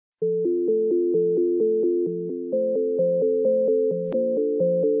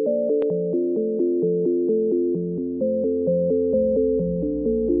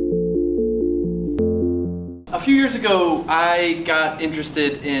ago, I got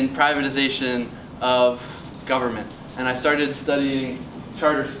interested in privatization of government, and I started studying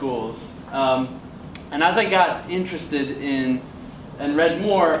charter schools. And as I got interested in and read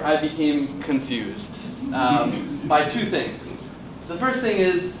more, I became confused by two things. The first thing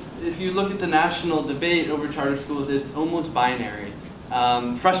is, if you look at the national debate over charter schools, it's almost binary,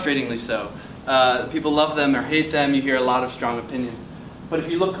 frustratingly so. People love them or hate them. You hear a lot of strong opinions. But if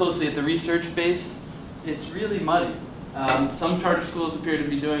you look closely at the research base, it's really muddy. Some charter schools appear to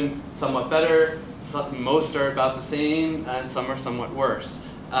be doing somewhat better. Most are about the same, and some are somewhat worse.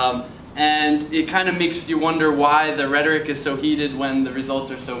 And it kind of makes you wonder why the rhetoric is so heated when the results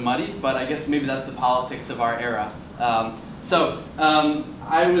are so muddy. But I guess maybe that's the politics of our era. I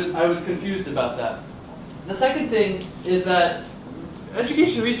was confused about that. The second thing is that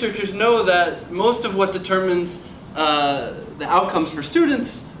education researchers know that most of what determines the outcomes for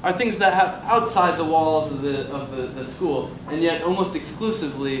students are things that have outside the walls of the school, and yet almost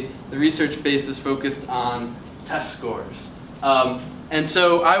exclusively the research base is focused on test scores. And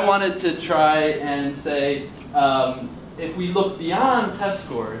so I wanted to try and say, if we look beyond test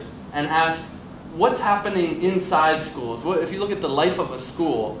scores and ask what's happening inside schools, if you look at the life of a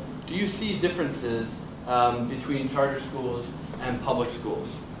school, do you see differences between charter schools and public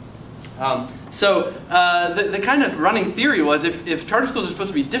schools? The kind of running theory was if charter schools are supposed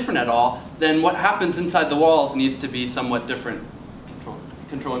to be different at all, then what happens inside the walls needs to be somewhat different,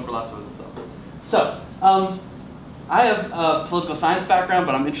 controlling for lots of other stuff. So I have a political science background,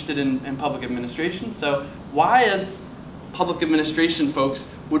 but I'm interested in public administration. So why, as public administration folks,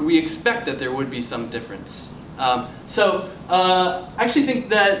 would we expect that there would be some difference? I actually think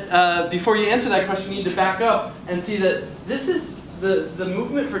that before you answer that question, you need to back up and see that this is the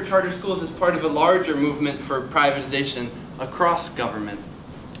movement for charter schools is part of a larger movement for privatization across government.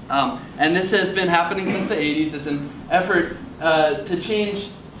 And this has been happening since the 80s. It's an effort to change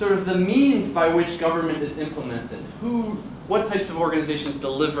sort of the means by which government is implemented. What types of organizations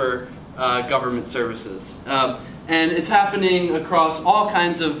deliver government services. And it's happening across all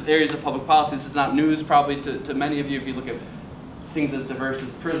kinds of areas of public policy. This is not news probably to many of you if you look at things as diverse as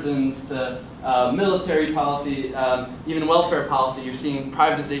prisons to military policy, even welfare policy. You're seeing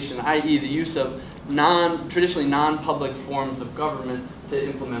privatization, i.e. the use of traditionally non-public forms of government to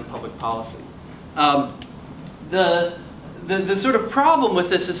implement public policy. The sort of problem with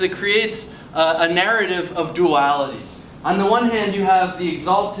this is it creates a narrative of duality. On the one hand, you have the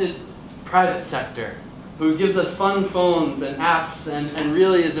exalted private sector who gives us fun phones and apps and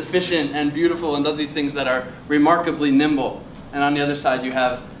really is efficient and beautiful and does these things that are remarkably nimble. And on the other side, you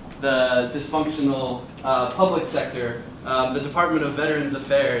have the dysfunctional public sector. The Department of Veterans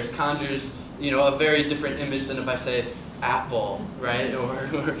Affairs conjures, a very different image than if I say Apple, right,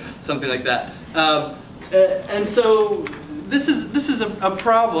 or something like that. And so this is a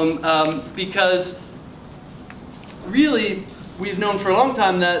problem because really we've known for a long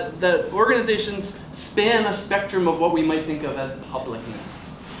time that organizations span a spectrum of what we might think of as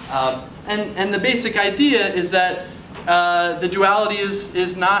publicness. And the basic idea is that the duality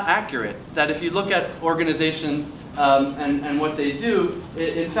is not accurate. That if you look at organizations and what they do,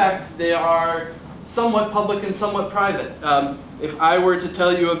 in fact, they are somewhat public and somewhat private. If I were to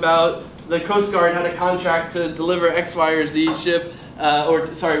tell you about the Coast Guard had a contract to deliver X, Y, or Z ship,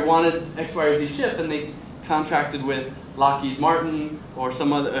 wanted X, Y, or Z ship, and they contracted with Lockheed Martin or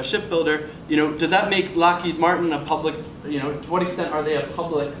some other shipbuilder, does that make Lockheed Martin a public, to what extent are they a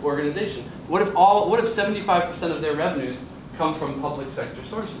public organization? What if 75% of their revenues come from public sector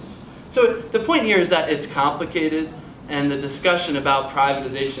sources? So the point here is that it's complicated, and the discussion about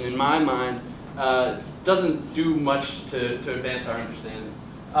privatization, in my mind, doesn't do much to advance our understanding.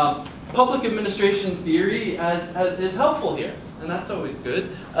 Public administration theory is helpful here, and that's always good.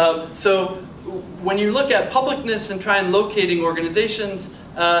 So when you look at publicness and try and locating organizations,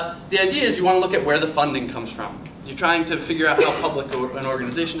 the idea is you want to look at where the funding comes from. You're trying to figure out how public an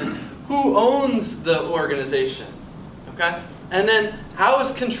organization is. Who owns the organization? Okay? And then how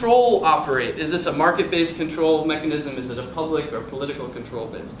does control operate? Is this a market-based control mechanism? Is it a public or political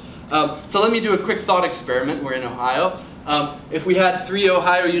control-based? So let me do a quick thought experiment. We're in Ohio. If we had 3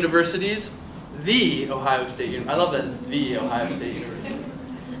 Ohio universities, the Ohio State University, I love that it's the Ohio State University.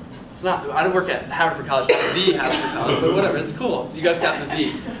 It's not, I don't work at Haverford College, not the Haverford College, but whatever, it's cool. You guys got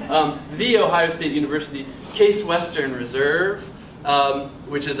the Ohio State University, Case Western Reserve,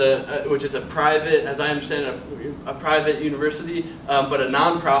 which is a private, as I understand it, a private university, but a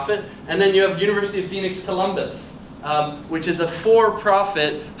nonprofit. And then you have University of Phoenix Columbus, which is a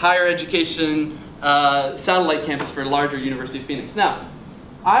for-profit higher education satellite campus for larger University of Phoenix. Now,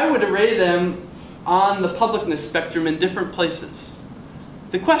 I would array them on the publicness spectrum in different places.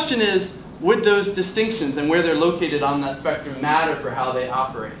 The question is, would those distinctions and where they're located on that spectrum matter for how they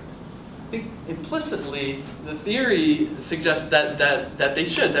operate? I think implicitly, the theory suggests that they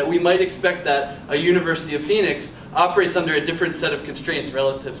should, that we might expect that a University of Phoenix operates under a different set of constraints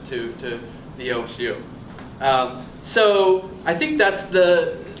relative to the OSU. So I think that's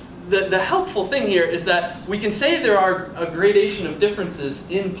the helpful thing here is that we can say there are a gradation of differences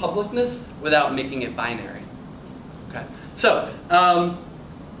in publicness without making it binary. Okay, so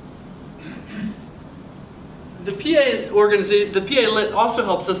the PA Lit also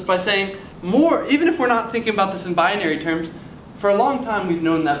helps us by saying more, even if we're not thinking about this in binary terms, for a long time we've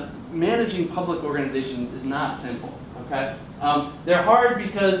known that managing public organizations is not simple, okay? They're hard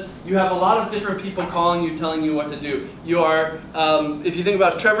because you have a lot of different people calling you, telling you what to do. You are, if you think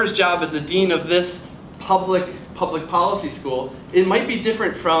about Trevor's job as the dean of this public policy school, it might be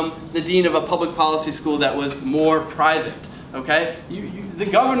different from the dean of a public policy school that was more private, okay? The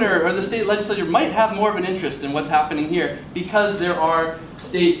governor or the state legislature might have more of an interest in what's happening here because there are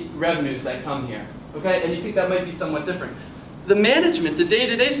state revenues that come here, okay? And you think that might be somewhat different. The management, the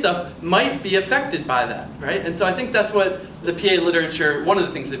day-to-day stuff, might be affected by that, right? And so I think that's what the PA literature, one of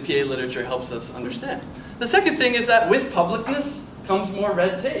the things that PA literature helps us understand. The second thing is that with publicness comes more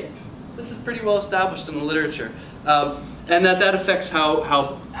red tape. This is pretty well established in the literature. And that affects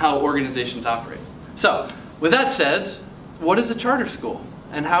how organizations operate. So, with that said, what is a charter school?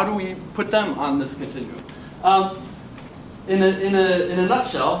 And how do we put them on this continuum? In a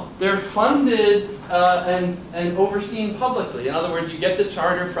nutshell, they're funded and overseen publicly. In other words, you get the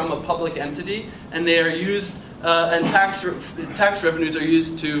charter from a public entity, and they are used, and tax revenues are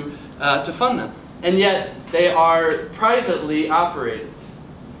used to fund them. And yet, they are privately operated.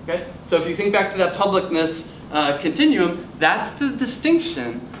 Okay? So if you think back to that publicness continuum, that's the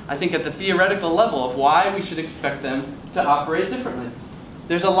distinction, I think, at the theoretical level of why we should expect them to operate differently.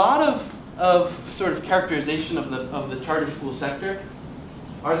 There's a lot of sort of characterization of the charter school sector.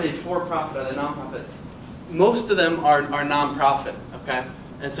 Are they for-profit? Are they non-profit? Most of them are non-profit, okay?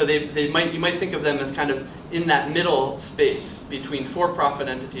 And so you might think of them as kind of in that middle space between for-profit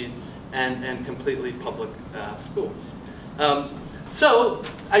entities and completely public schools. So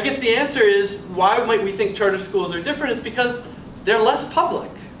I guess the answer is, why might we think charter schools are different? Is because they're less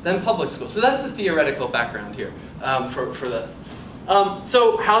public than public schools. So that's the theoretical background here for this.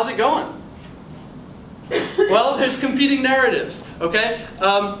 So how's it going? Well, there's competing narratives, okay?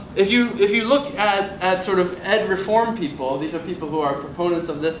 If you look at sort of ed reform people, these are people who are proponents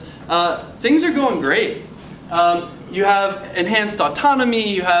of this, things are going great. You have enhanced autonomy,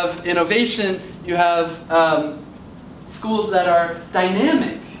 you have innovation, you have schools that are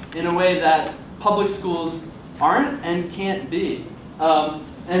dynamic in a way that public schools aren't and can't be.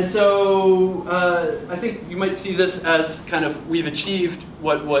 And so I think you might see this as kind of, we've achieved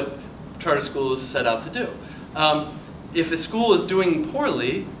what charter schools set out to do. If a school is doing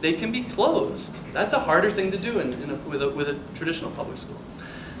poorly, they can be closed. That's a harder thing to do with a traditional public school.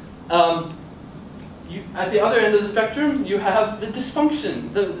 At the other end of the spectrum, you have the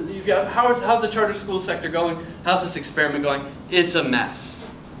dysfunction. How's the charter school sector going? How's this experiment going? It's a mess.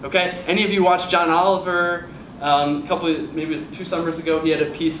 Okay? Any of you watched John Oliver? Maybe it was 2 summers ago, he had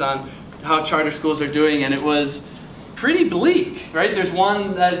a piece on how charter schools are doing, and it was pretty bleak, right? There's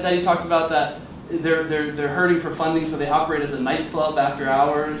one that he talked about that they're hurting for funding, so they operate as a nightclub after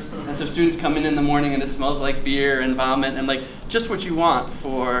hours, and so students come in the morning and it smells like beer and vomit and like just what you want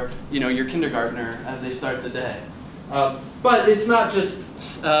for your kindergartner as they start the day. But it's not just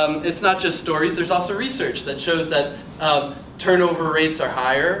stories. There's also research that shows that turnover rates are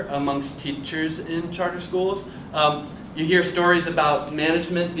higher amongst teachers in charter schools. You hear stories about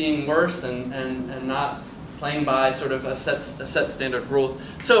management being worse and not playing by sort of a set standard rules.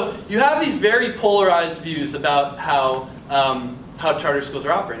 So you have these very polarized views about how charter schools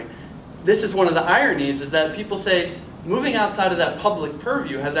are operating. This is one of the ironies, is that people say moving outside of that public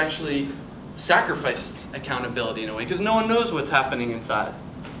purview has actually sacrificed accountability in a way, because no one knows what's happening inside.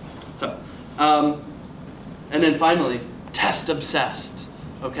 So, and then finally, test obsessed,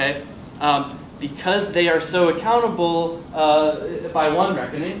 okay? Because they are so accountable by one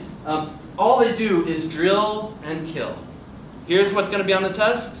reckoning, all they do is drill and kill. Here's what's going to be on the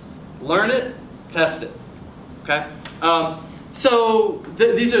test. Learn it, test it. Okay? So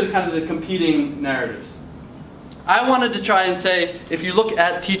these are kind of the competing narratives. I wanted to try and say, if you look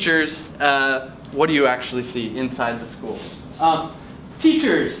at teachers, what do you actually see inside the school?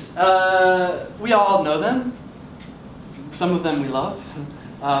 Teachers, we all know them. Some of them we love.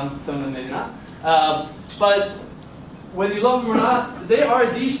 Some of them maybe not. But whether you love them or not, they are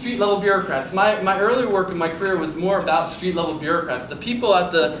the street level bureaucrats. My earlier work in my career was more about street level bureaucrats, the people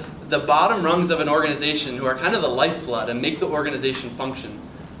at the bottom rungs of an organization who are kind of the lifeblood and make the organization function.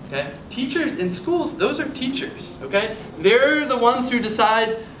 Okay? Teachers in schools, those are teachers. Okay? They're the ones who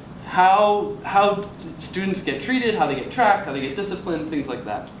decide how students get treated, how they get tracked, how they get disciplined, things like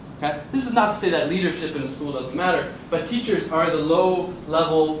that. Okay? This is not to say that leadership in a school doesn't matter, but teachers are the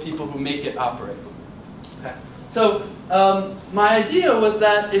low-level people who make it operate. Okay? So my idea was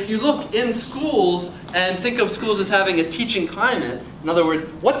that if you look in schools and think of schools as having a teaching climate, in other words,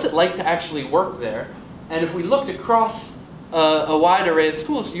 what's it like to actually work there? And if we looked across a wide array of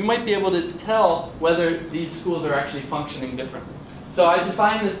schools, you might be able to tell whether these schools are actually functioning differently. So I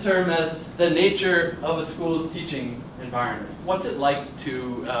define this term as the nature of a school's teaching environment. What's it like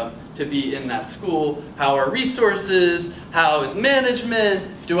to be in that school? How are resources? How is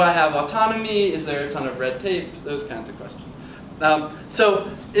management? Do I have autonomy? Is there a ton of red tape? Those kinds of questions.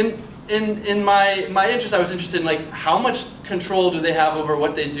 So in my interest, I was interested in like how much control do they have over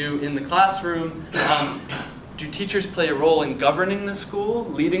what they do in the classroom? Do teachers play a role in governing the school,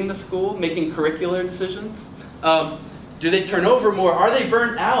 leading the school, making curricular decisions? Do they turn over more? Are they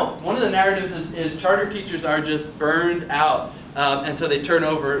burnt out? One of the narratives is charter teachers are just burned out, and so they turn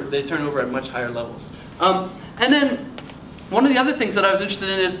over at much higher levels. And then one of the other things that I was interested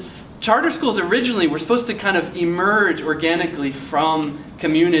in is charter schools originally were supposed to kind of emerge organically from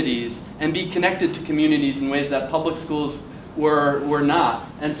communities and be connected to communities in ways that public schools were not.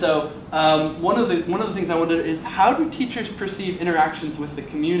 And so one of the things I wondered is how do teachers perceive interactions with the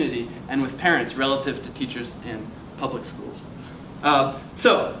community and with parents relative to teachers in public schools?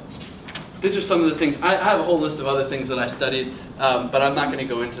 So these are some of the things. I have a whole list of other things that I studied, but I'm not going to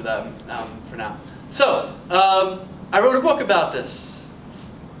go into them for now. So I wrote a book about this.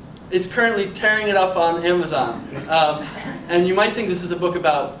 It's currently tearing it up on Amazon. And you might think this is a book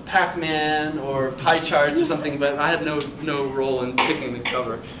about Pac-Man or pie charts or something, but I had no role in picking the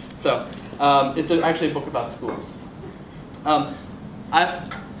cover. So it's actually a book about schools. I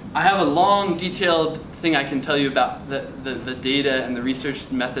have a long, detailed thing I can tell you about the data and the research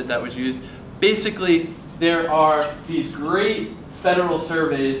method that was used. Basically, there are these great federal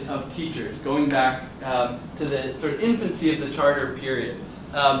surveys of teachers going back to the sort of infancy of the charter period,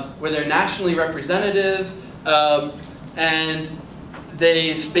 where they're nationally representative, and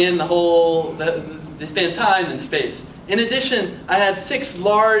they span they span time and space. In addition, I had 6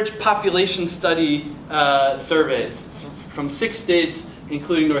 large population study surveys from 6 states,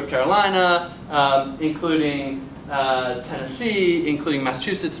 including North Carolina, including Tennessee, including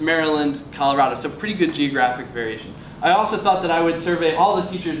Massachusetts, Maryland, Colorado. So pretty good geographic variation. I also thought that I would survey all the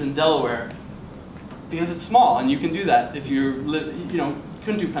teachers in Delaware because it's small and you can do that if you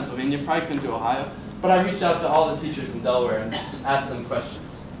couldn't do Pennsylvania, probably couldn't do Ohio. But I reached out to all the teachers in Delaware and asked them questions.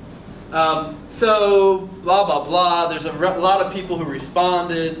 So blah, blah, blah. There's a lot of people who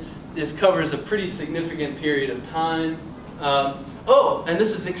responded. This covers a pretty significant period of time. Oh, and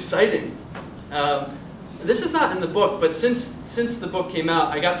this is exciting. This is not in the book, but since the book came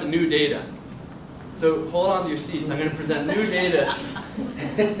out, I got the new data. So hold on to your seats. I'm going to present new data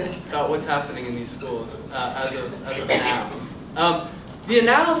about what's happening in these schools as of now. The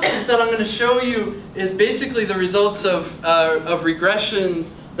analysis that I'm going to show you is basically the results of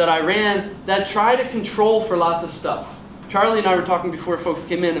regressions that I ran that try to control for lots of stuff. Charlie and I were talking before folks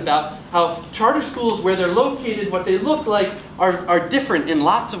came in about how charter schools, where they're located, what they look like, are different in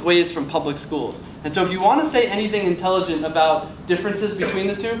lots of ways from public schools. And so if you want to say anything intelligent about differences between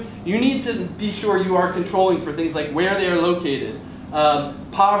the two, you need to be sure you are controlling for things like where they are located,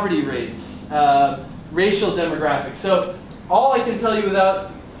 poverty rates, racial demographics. So all I can tell you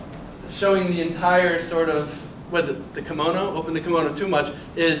without showing the entire sort of, what is it, the kimono? Open the kimono too much,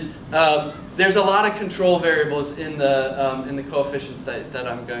 is there's a lot of control variables in the coefficients that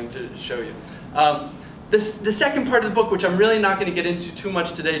I'm going to show you. The second part of the book, which I'm really not going to get into too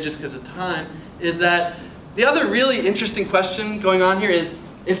much today just because of time, is that the other really interesting question going on here is,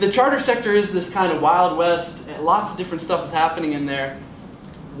 if the charter sector is this kind of Wild West, and lots of different stuff is happening in there,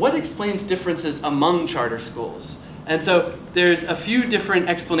 what explains differences among charter schools? And so there's a few different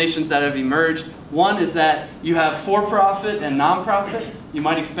explanations that have emerged. One is that you have for-profit and non-profit. You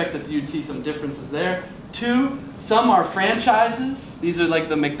might expect that you'd see some differences there. 2, some are franchises. These are like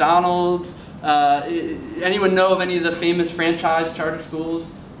the McDonald's. Anyone know of any of the famous franchise charter schools?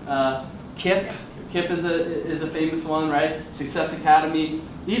 KIPP is a famous one, right? Success Academy.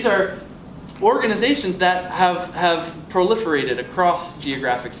 These are organizations that have proliferated across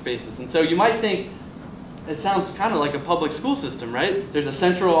geographic spaces. And so you might think, it sounds kind of like a public school system, right? There's a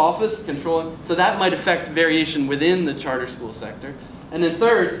central office controlling, so that might affect variation within the charter school sector. And then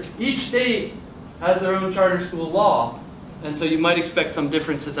third, each state has their own charter school law. And so you might expect some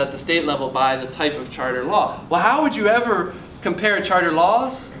differences at the state level by the type of charter law. Well, how would you ever compare charter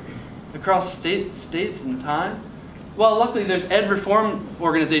laws across states in time? Well, luckily there's ed reform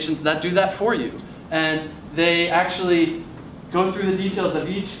organizations that do that for you. And they actually go through the details of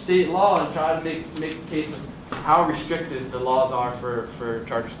each state law and try to make a case of how restrictive the laws are for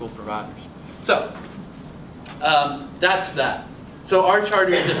charter school providers. So, that's that. So our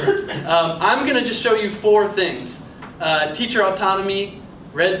charter is different. I'm going to just show you 4 things. Teacher autonomy,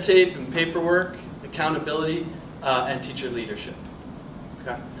 red tape and paperwork, accountability, and teacher leadership.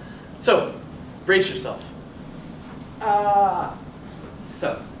 Okay? So, brace yourself.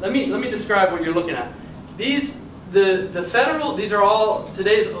 So, let me describe what you're looking at. These are all,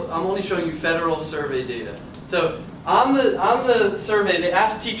 I'm only showing you federal survey data. So, on the survey, they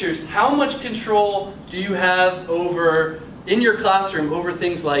asked teachers, how much control do you have in your classroom over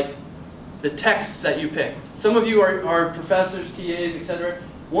things like the texts that you pick? Some of you are professors, TAs, etc.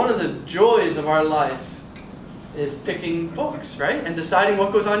 One of the joys of our life is picking books, right? And deciding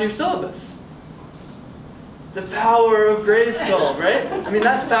what goes on your syllabus. The power of Grayskull, right? I mean,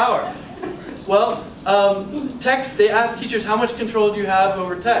 that's power. Well, text, they ask teachers, how much control do you have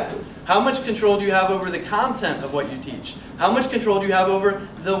over text? How much control do you have over the content of what you teach? How much control do you have over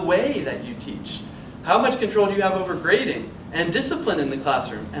the way that you teach? How much control do you have over grading and discipline in the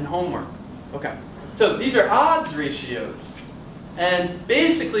classroom and homework? Okay, so these are odds ratios. And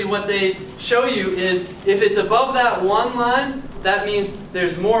basically what they show you is if it's above that 1 line, that means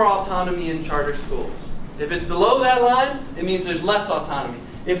there's more autonomy in charter schools. If it's below that line, it means there's less autonomy.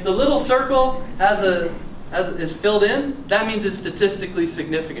 If the little circle is filled in, that means it's statistically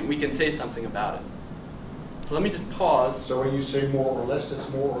significant. We can say something about it. So let me just pause. So when you say more or less, that's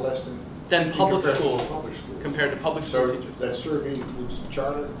more or less than public schools, public schools compared to public school teachers. So that survey includes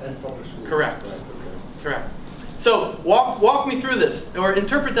charter and public schools. Correct. Right, okay. Correct. So walk me through this, or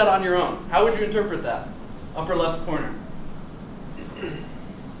interpret that on your own. How would you interpret that? Upper left corner.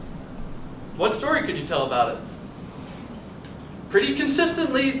 What story could you tell about it? Pretty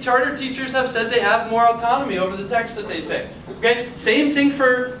consistently, charter teachers have said they have more autonomy over the text that they pick. Okay? Same thing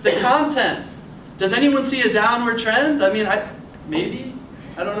for the content. Does anyone see a downward trend? I mean, maybe.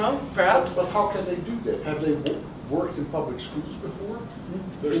 I don't know. Perhaps. But how can they do that? Have they worked in public schools before?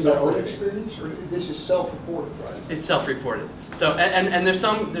 There's their own experience, or this is self-reported, right? It's self-reported. So, and there's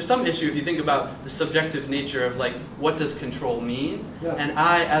some issue if you think about the subjective nature of like what does control mean. Yeah. And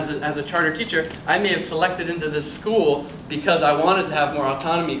I, as a charter teacher, I may have selected into this school because I wanted to have more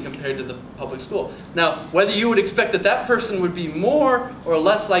autonomy compared to the public school. Now, whether you would expect that person would be more or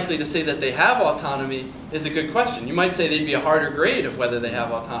less likely to say that they have autonomy is a good question. You might say they'd be a harder grade of whether they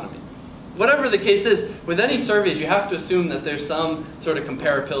have autonomy. Whatever the case is, with any surveys, you have to assume that there's some sort of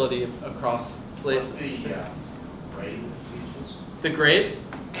comparability across places. What's the grade of teachers? The grade?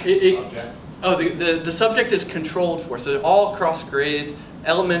 Subject? Oh, the subject is controlled for, so all cross grades,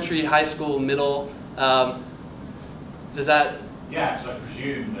 elementary, high school, middle. Does that? Yeah, so I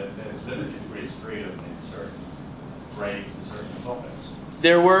presume that there's limited degrees of freedom in certain grades and certain topics.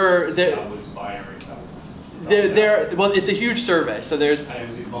 There were. That was binary. Well, it's a huge survey, so there's. And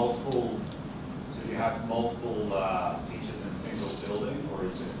was it multiple? So you have multiple teachers in a single building, or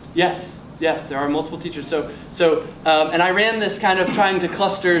is it? Yes, there are multiple teachers. So, and I ran this kind of trying to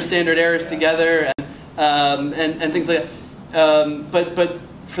cluster standard errors together and things like that. But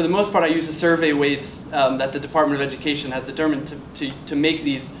for the most part, I use the survey weights that the Department of Education has determined to make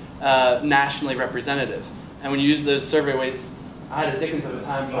these nationally representative. And when you use those survey weights, I had a dickens of a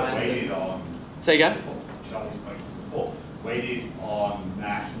time trying weighted on. Say again. Charlie's question before. Weighted on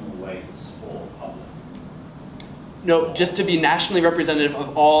national weights for public. No, just to be nationally representative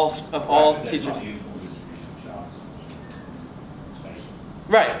of all teachers. Not uniform distribution of charts.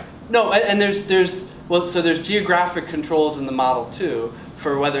 Right. No, and there's geographic controls in the model too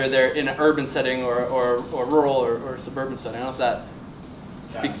for whether they're in an urban setting or rural or suburban setting. I don't know if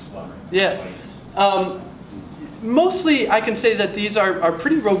that speaks. Yeah. Mostly, I can say that these are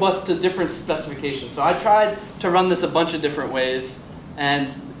pretty robust to different specifications. So I tried to run this a bunch of different ways,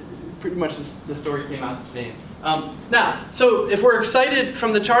 and pretty much the story came out the same. Now, so if we're excited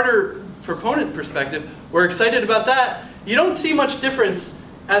from the charter proponent perspective, we're excited about that. You don't see much difference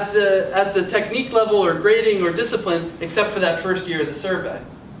at the technique level or grading or discipline, except for that first year of the survey.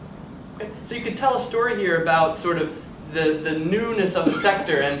 Okay? So you can tell a story here about sort of the newness of the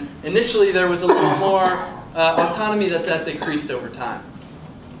sector, and initially there was a little more autonomy that decreased over time.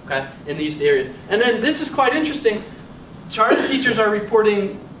 okay, in these areas. And then this is quite interesting. Charter teachers are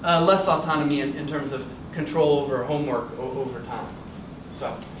reporting less autonomy in terms of control over homework over time.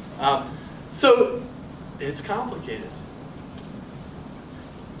 So it's complicated.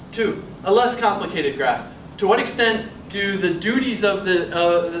 2, a less complicated graph. To what extent do the duties of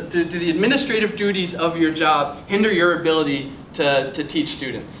do the administrative duties of your job hinder your ability to teach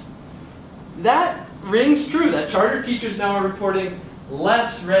students? That rings true, that charter teachers now are reporting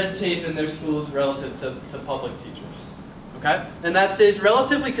less red tape in their schools relative to public teachers. Okay? And that stays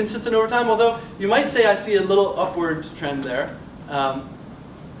relatively consistent over time, although you might say I see a little upward trend there.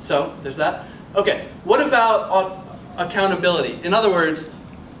 So there's that. Okay, what about accountability? In other words,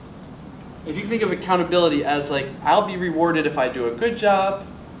 if you think of accountability as like, I'll be rewarded if I do a good job,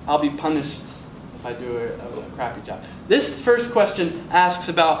 I'll be punished if I do a crappy job. This first question asks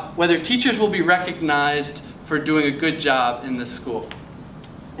about whether teachers will be recognized for doing a good job in this school.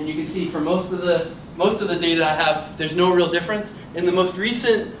 And you can see for most of the data I have, there's no real difference. In the most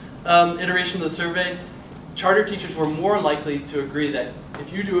recent iteration of the survey, charter teachers were more likely to agree that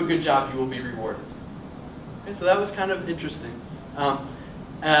if you do a good job, you will be rewarded. Okay, so that was kind of interesting.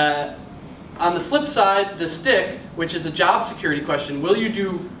 On the flip side, the stick, which is a job security question, will you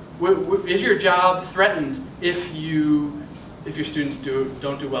do? Is your job threatened if your students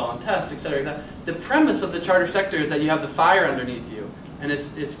don't do well on tests, et cetera, et cetera? The premise of the charter sector is that you have the fire underneath you, and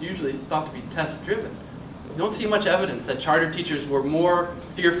it's usually thought to be test-driven. You don't see much evidence that charter teachers were more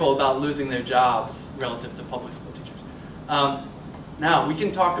fearful about losing their jobs relative to public school teachers. Now, we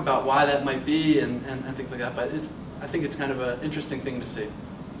can talk about why that might be and things like that, but I think it's kind of an interesting thing to see.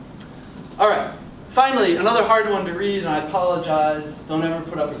 All right, finally, another hard one to read, and I apologize. Don't ever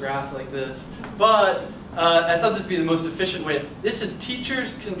put up a graph like this. But I thought this would be the most efficient way. This is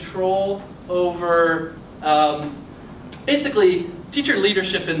teachers' control over, basically, teacher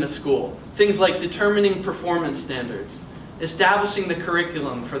leadership in the school. Things like determining performance standards, establishing the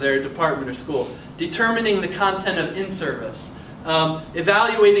curriculum for their department or school, determining the content of in-service,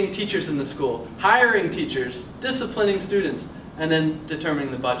 evaluating teachers in the school, hiring teachers, disciplining students, and then determining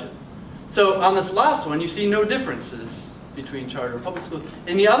the budget. So on this last one, you see no differences between charter and public schools.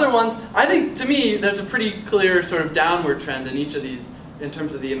 In the other ones, I think, to me, there's a pretty clear sort of downward trend in each of these in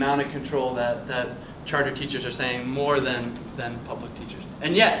terms of the amount of control that charter teachers are saying more than public teachers.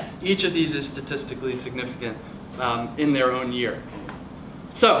 And yet, each of these is statistically significant in their own year.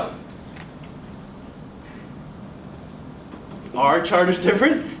 So, are charters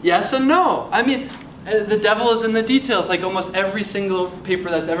different? Yes and no. I mean, the devil is in the details, like almost every single paper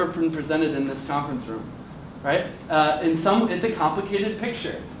that's ever been presented in this conference room, right? It's a complicated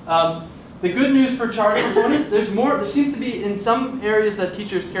picture. The good news for charter proponents, there seems to be, in some areas that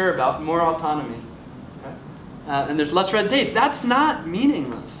teachers care about, more autonomy. Okay? And there's less red tape. That's not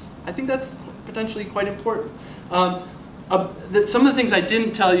meaningless. I think that's potentially quite important. Some of the things I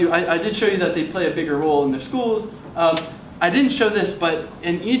didn't tell you, I did show you that they play a bigger role in their schools. I didn't show this, but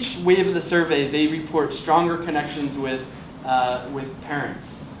in each wave of the survey, they report stronger connections with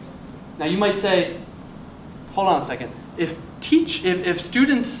parents. Now you might say, hold on a second. If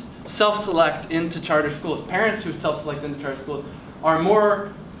students self-select into charter schools, parents who self-select into charter schools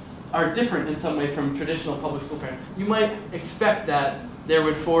are different in some way from traditional public school parents, you might expect that there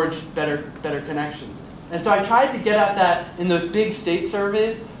would forge better connections. And so I tried to get at that in those big state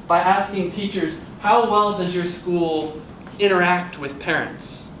surveys by asking teachers, how well does your school interact with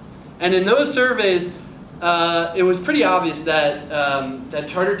parents? And in those surveys, it was pretty obvious that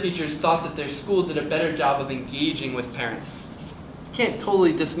charter teachers thought that their school did a better job of engaging with parents. Can't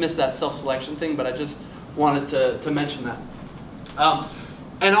totally dismiss that self-selection thing, but I just wanted to mention that.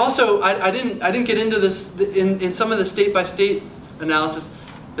 And also, I didn't get into this in some of the state-by-state analysis.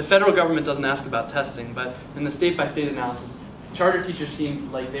 The federal government doesn't ask about testing, but in the state-by-state analysis, charter teachers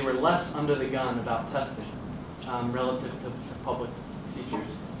seemed like they were less under the gun about testing relative to public teachers.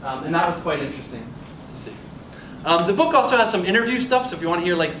 And that was quite interesting to see. The book also has some interview stuff, so if you want to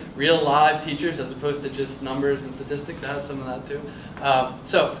hear like real live teachers as opposed to just numbers and statistics, it has some of that too.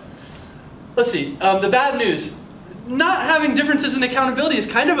 So let's see. The bad news. Not having differences in accountability is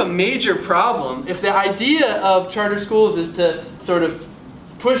kind of a major problem. If the idea of charter schools is to sort of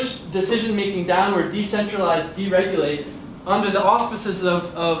push decision-making downward, decentralize, deregulate, under the auspices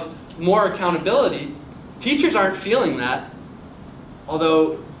of more accountability, teachers aren't feeling that.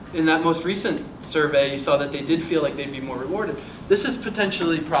 Although in that most recent survey, you saw that they did feel like they'd be more rewarded. This is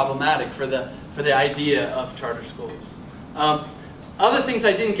potentially problematic for the idea of charter schools. Other things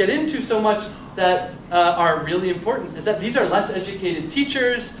I didn't get into so much that are really important is that these are less educated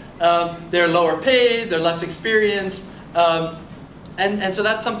teachers, they're lower paid, they're less experienced, And so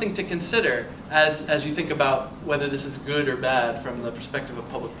that's something to consider as you think about whether this is good or bad from the perspective of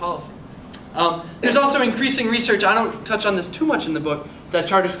public policy. There's also increasing research, I don't touch on this too much in the book, that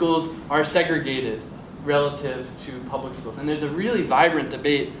charter schools are segregated relative to public schools. And there's a really vibrant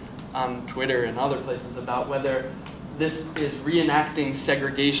debate on Twitter and other places about whether this is reenacting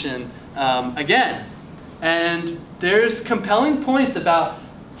segregation again. And there's compelling points about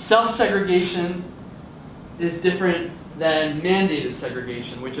self-segregation is different than mandated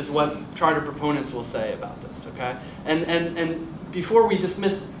segregation, which is what charter proponents will say about this, okay? And before we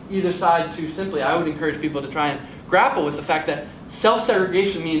dismiss either side too simply, I would encourage people to try and grapple with the fact that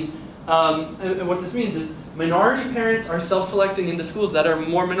self-segregation means, and what this means is minority parents are self-selecting into schools that are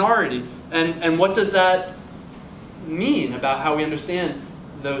more minority. And what does that mean about how we understand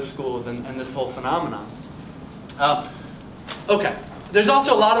those schools and this whole phenomenon? Okay, there's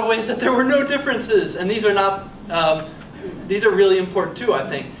also a lot of ways that there were no differences, and these are not, these are really important too, I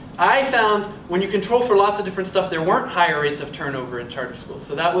think. I found when you control for lots of different stuff, there weren't higher rates of turnover in charter schools.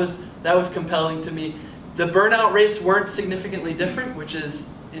 So that was compelling to me. The burnout rates weren't significantly different, which is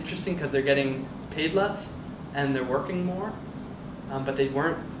interesting because they're getting paid less and they're working more, but they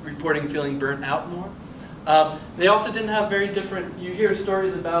weren't reporting feeling burnt out more. They also didn't have very different, you hear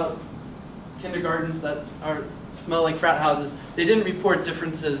stories about kindergartens that smell like frat houses. They didn't report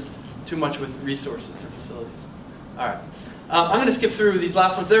differences too much with resources or facilities. All right. I'm going to skip through these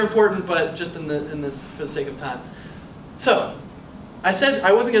last ones. They're important, but just for the sake of time. So, I said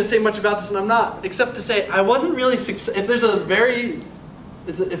I wasn't going to say much about this, and I'm not, except to say I wasn't really if there's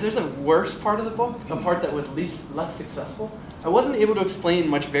a worse part of the book, a part that was less successful, I wasn't able to explain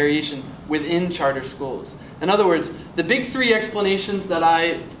much variation within charter schools. In other words, the big three explanations that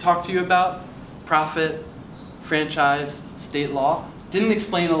I talked to you about, profit, franchise, state law, didn't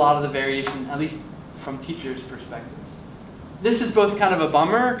explain a lot of the variation, at least from teachers' perspectives. This is both kind of a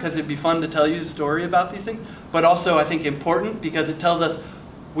bummer, because it'd be fun to tell you the story about these things, but also I think important because it tells us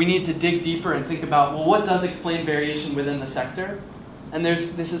we need to dig deeper and think about, well, what does explain variation within the sector? And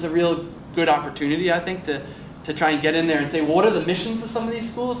this is a real good opportunity, I think, to try and get in there and say, well, what are the missions of some of these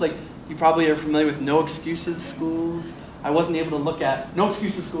schools? Like, you probably are familiar with no excuses schools. I wasn't able to look at no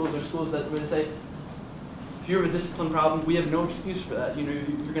excuses schools or schools that would say, if you have a discipline problem, we have no excuse for that. You know,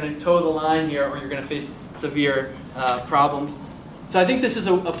 you're going to toe the line here, or you're going to face severe problems. So I think this is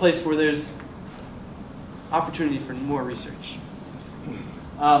a place where there's opportunity for more research.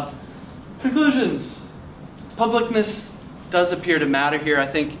 Conclusions. Publicness does appear to matter here. I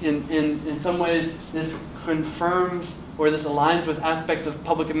think in some ways this confirms or this aligns with aspects of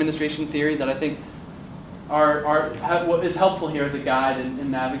public administration theory that I think is helpful here as a guide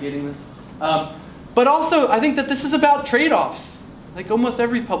in navigating this. But also, I think that this is about trade-offs, like almost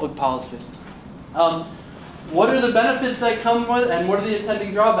every public policy. What are the benefits that come with it, and what are the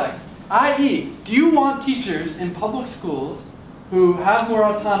attending drawbacks? I.e., do you want teachers in public schools who have more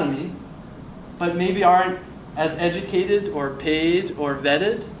autonomy, but maybe aren't as educated or paid or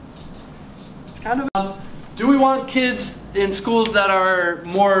vetted? It's kind of, do we want kids in schools that are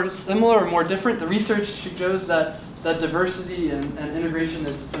more similar or more different? The research shows that diversity and integration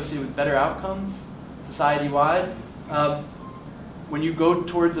is associated with better outcomes society-wide. When you go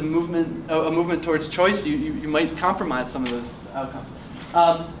towards a movement towards choice, you might compromise some of those outcomes.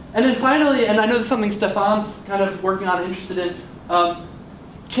 And then finally, and I know this is something Stefan's kind of working on, interested in,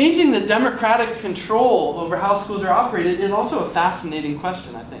 changing the democratic control over how schools are operated is also a fascinating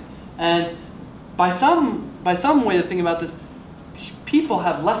question, I think. And by some way of thinking about this, people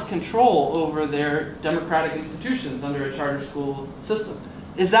have less control over their democratic institutions under a charter school system.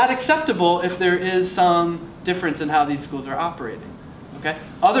 Is that acceptable if there is some difference in how these schools are operating? Okay?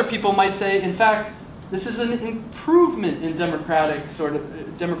 Other people might say, in fact, this is an improvement in democratic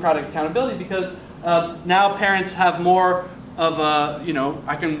accountability because now parents have more of a,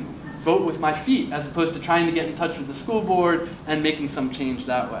 I can vote with my feet as opposed to trying to get in touch with the school board and making some change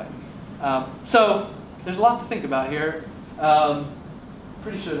that way. So there's a lot to think about here.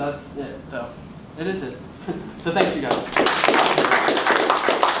 Pretty sure that's it, though. It is it. So thank you, guys.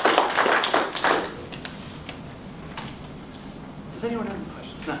 Does anyone have any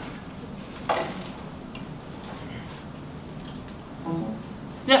questions? No.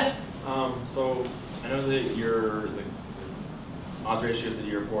 Yes? So I know that the odds ratios that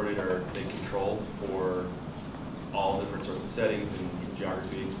you reported are they controlled for all different sorts of settings and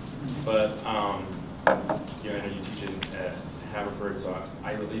geography. But I know you teach at Haverford, so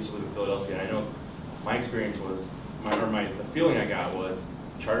I used to live in Philadelphia. And I know my experience was, the feeling I got was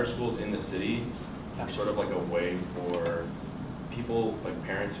charter schools in the city are sort of like a way for people, like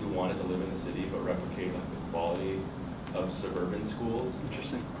parents who wanted to live in the city but replicate like the quality of suburban schools.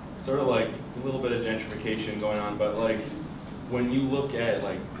 Interesting. Sort of like a little bit of gentrification going on, but like when you look at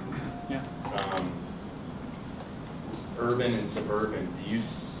like Yeah. Urban and suburban, do you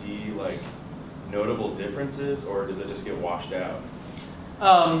see like notable differences, or does it just get washed out?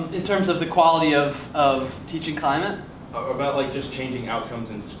 In terms of the quality of teaching climate? About like just changing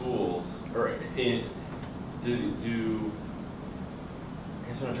outcomes in schools, or I guess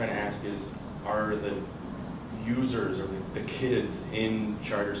what I'm trying to ask is, are the users or the kids in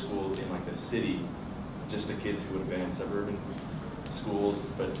charter schools in like the city just the kids who would have been in suburban schools,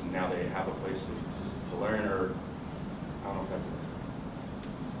 but now they have a place to learn, or I don't know if that's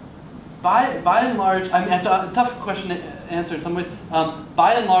By and large, I mean, it's a tough question to answer in some ways.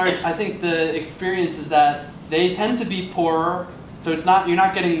 By and large, I think the experience is that they tend to be poorer, so it's not, you're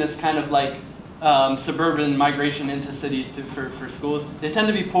not getting this kind of like suburban migration into cities for schools. They tend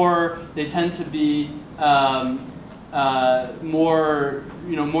to be poorer. They tend to be more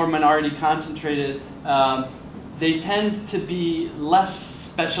minority concentrated. They tend to be less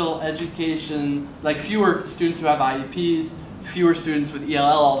special education, like fewer students who have IEPs, fewer students with ELL,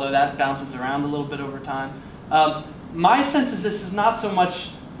 although that bounces around a little bit over time. My sense is this is not so much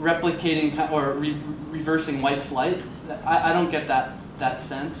replicating or reversing white flight. I don't get that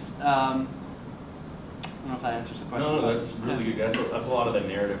sense. I don't know if that answers the question. No, that's really good. That's a lot of the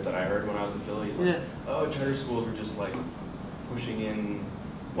narrative that I heard when I was in Philly. It's like, oh, charter schools are just like pushing in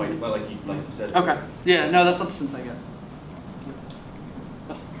white flight, like you said. Okay. Yeah. No, that's not the sense I get.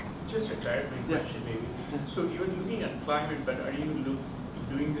 Just a clarifying question, maybe. So you're looking at climate, but are you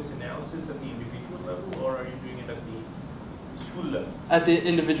doing this analysis at the individual level, or are you doing it at the school level? At the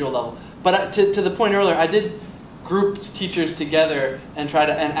individual level. But to the point earlier, I did group teachers together and try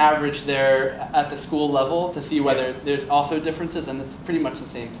to average at the school level to see whether there's also differences, and it's pretty much the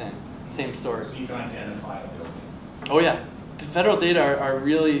same thing, same story. So you can identify a building. Oh yeah, the federal data are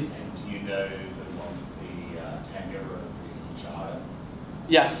really. And do you know the tenure of the charter?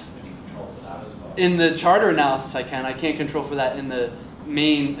 Yes. Can you control for that as well? In the charter analysis, I can. I can't control for that in the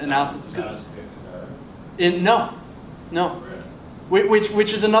main analysis. Is that a significant error? No.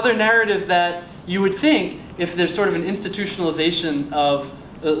 Which is another narrative that you would think, if there's sort of an institutionalization of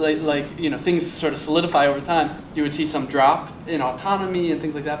things sort of solidify over time, you would see some drop in autonomy and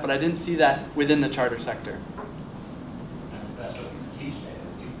things like that, but I didn't see that within the charter sector. And that's looking at teach data.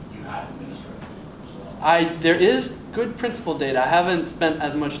 You had administrative data as well. There is good principal data. I haven't spent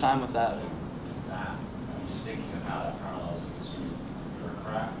as much time with that. I'm just thinking of how that parallels the student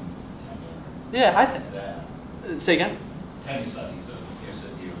bureaucrat and tenure. Yeah, say again? Tenure studies, so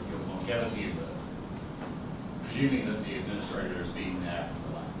your longevity of presuming that the administrator has been there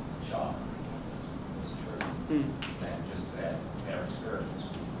for the child, that's true. And just their experience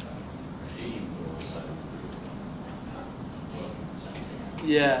with the regime will also work with the same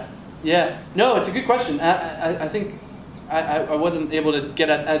thing. Yeah. No, it's a good question. I think I wasn't able to get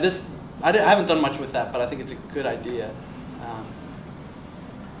at this. I haven't done much with that, but I think it's a good idea.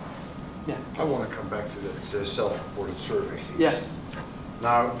 Yeah. I want to come back to the self-reported survey. Yeah.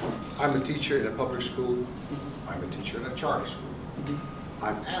 Now, I'm a teacher in a public school. I'm a teacher in a charter school.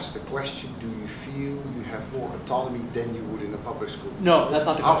 I'm asked the question, do you feel you have more autonomy than you would in a public school? No, that's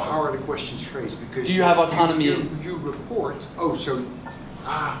not the question. How are the questions phrased? Because do you have autonomy? You report, okay.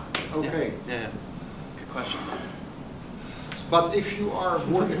 Yeah. Good question. But if you are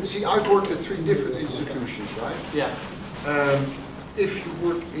working, see, I've worked at 3 different institutions, right? Yeah. If you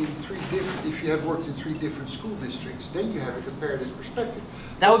have worked in 3 different school districts, then you have a comparative perspective.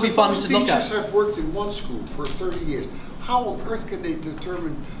 That would be fun to look at. Teachers have worked in one school for 30 years. How on earth can they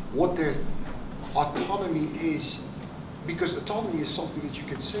determine what their autonomy is? Because autonomy is something that you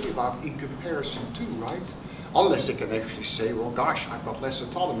can say about in comparison to, right? Unless they can actually say, well, gosh, I've got less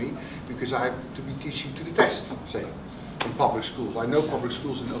autonomy because I have to be teaching to the test, say, in public schools. I know public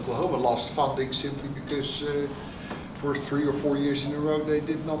schools in Oklahoma lost funding simply because for 3 or 4 years in a row they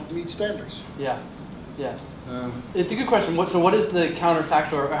did not meet standards. Yeah. It's a good question. So what is the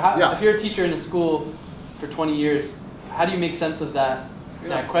counterfactual? Or if you're a teacher in a school for 20 years, how do you make sense of that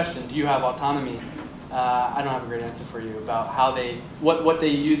question? Do you have autonomy? I don't have a great answer for you about how what they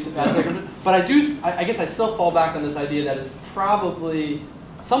use as their, but I guess I still fall back on this idea that it's probably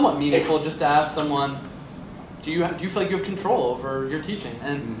somewhat meaningful just to ask someone, do you feel like you have control over your teaching?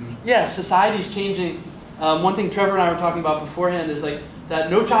 And society's changing. One thing Trevor and I were talking about beforehand is like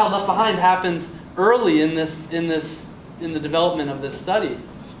that No Child Left Behind happens early in the development of this study,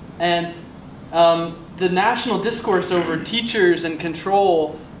 and the national discourse over teachers and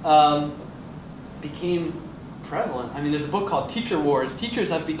control became prevalent. I mean, there's a book called Teacher Wars. Teachers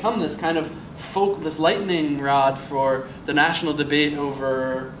have become this kind of this lightning rod for the national debate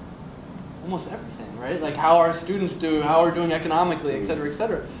over almost everything, right? Like how our students do, how we're doing economically, et cetera, et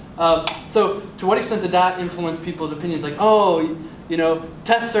cetera. So to what extent did that influence people's opinions? Like, oh, you know,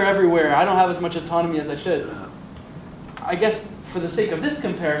 tests are everywhere. I don't have as much autonomy as I should. I guess for the sake of this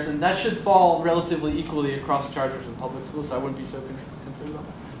comparison, that should fall relatively equally across charters and public schools, so I wouldn't be so concerned about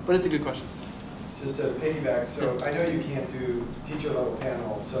that. But it's a good question. Just to piggyback, so I know you can't do teacher level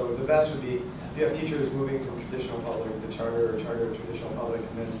panel, so the best would be if you have teachers moving from traditional public to charter or charter to traditional public,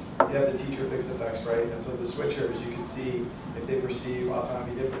 and then you have the teacher fixed effects, right? And so the switchers, you can see if they perceive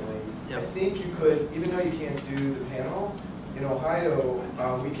autonomy differently. Yep. I think you could, even though you can't do the panel, in Ohio,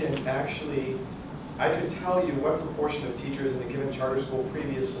 we can actually, I could tell you what proportion of teachers in a given charter school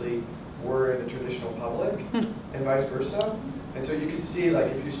previously were in the traditional public, and vice versa. And so you can see, like,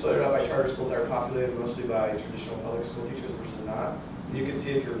 if you split it up by charter schools that are populated mostly by traditional public school teachers versus not, you can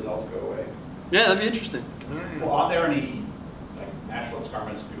see if your results go away. Yeah, that'd be interesting. Well, are there any like national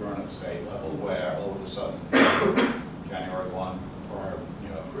experiments to be run at the state level where all of a sudden January 1 or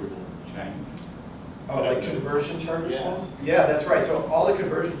approval change? Oh, like conversion charter Yeah. schools? Yeah, that's right. So all the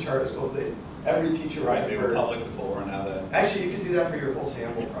conversion charter schools, every teacher Right, they were convert. public before, and now they're Actually, you can do that for your whole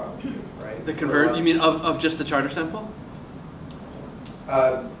sample probably, right? The convert, you mean of just the charter sample?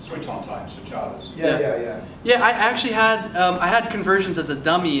 switch on times for charters. Yeah. Yeah, I actually had I had conversions as a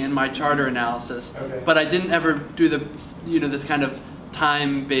dummy in my charter analysis, Okay. but I didn't ever do the this kind of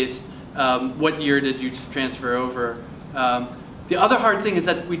time-based. What year did you transfer over? The other hard thing is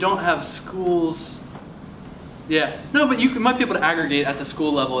that we don't have schools. Yeah, no, but you might be able to aggregate at the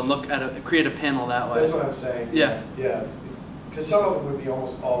school level and look at create a panel that way. That's what I'm saying. Yeah. Yeah. Because some of them would be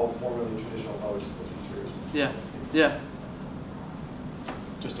almost all formerly traditional public school teachers. Yeah.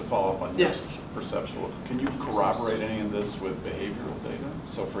 Just to follow up on Yes. your perceptual, can you corroborate any of this with behavioral data?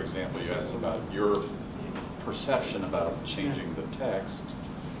 So for example, you asked about your perception about changing the text.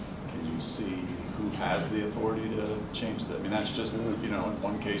 Can you see who has the authority to change that? I mean, that's just, in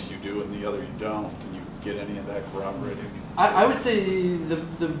one case you do and the other you don't. Can you get any of that corroborated? I would say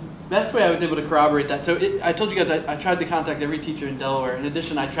the best way I was able to corroborate that, so I told you guys I tried to contact every teacher in Delaware. In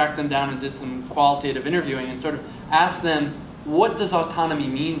addition, I tracked them down and did some qualitative interviewing and sort of asked them, what does autonomy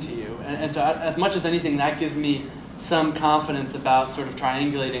mean to you? And so as much as anything, that gives me some confidence about sort of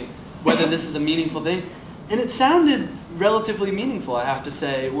triangulating whether this is a meaningful thing. And it sounded relatively meaningful, I have to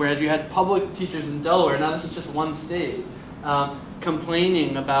say, whereas you had public teachers in Delaware, now this is just one state,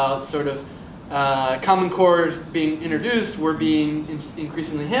 complaining about sort of Common Cores being introduced, we're being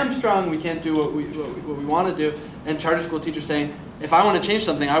increasingly hamstrung, we can't do what we want to do, and charter school teachers saying, if I want to change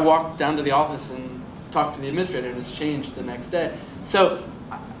something, I walk down to the office and talk to the administrator and it's changed the next day. So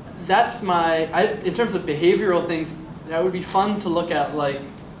that's in terms of behavioral things, that would be fun to look at, like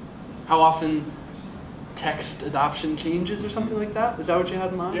how often text adoption changes or something like that. Is that what you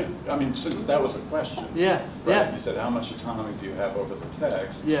had in mind? Yeah, I mean, since that was a question. Yeah, right? yeah. You said, how much autonomy do you have over the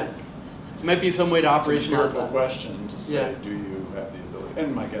text? Yeah. It might be some way to operationalize It's an empirical that. question to say, Yeah. do you have the ability?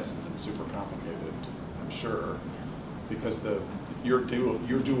 And my guess is it's super complicated, I'm sure, because your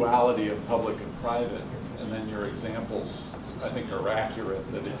duality of public and private, and then your examples, I think, are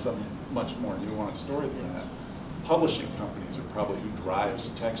accurate, that it's a much more nuanced story than that. Publishing companies are probably who drives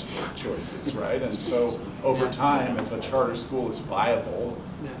textbook choices, right? And so over time, if a charter school is viable,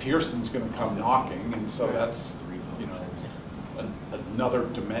 Pearson's going to come knocking, and so that's another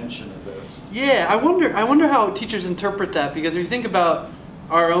dimension of this. Yeah, I wonder how teachers interpret that, because if you think about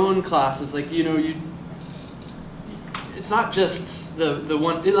our own classes, like it's not just the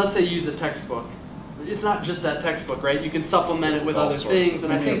one. Let's say you use a textbook. It's not just that textbook, right? You can supplement it with All other sorts things,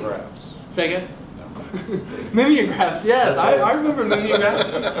 of and I think. mimeographs. Say again. No. Mimeographs, yes. That's right. I remember mimeographs.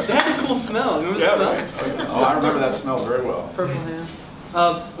 They had a cool smell. Remember the smell? Right. Oh, I remember that smell very well. Purple ham.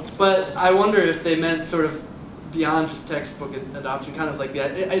 But I wonder if they meant sort of beyond just textbook adoption, kind of like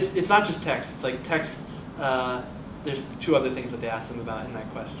that. It's not just text. It's like text. There's two other things that they asked them about in that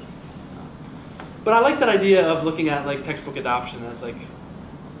question. But I like that idea of looking at like textbook adoption as like.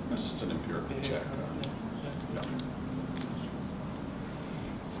 It's just an empirical check.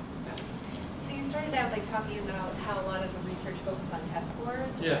 So you started out by talking about how a lot of the research focused on test scores,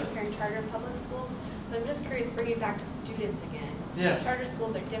 comparing charter and public schools. So I'm just curious, bringing it back to students again. Yeah. Charter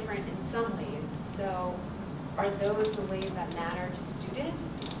schools are different in some ways. So are those the ways that matter to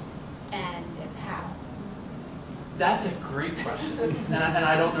students, and how? That's a great question, and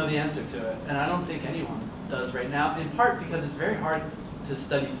I don't know the answer to it, and I don't think anyone does right now. In part because it's very hard to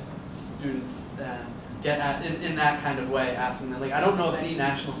study students and get at in that kind of way, asking them. Like, I don't know of any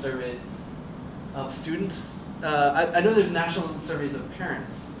national surveys of students. I know there's national surveys of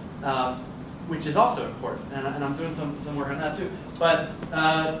parents, which is also important, and I'm doing some work on that too. But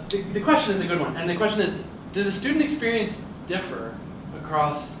the question is a good one, and the question is, does the student experience differ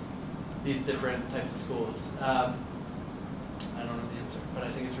across these different types of schools? I don't know the answer, but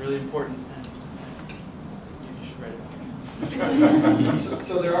I think it's really important, and you should write about it.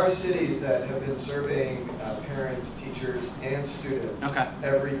 So there are cities that have been surveying parents, teachers, and students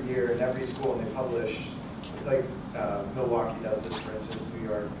every year in every school, and they publish, like Milwaukee does this, for instance, New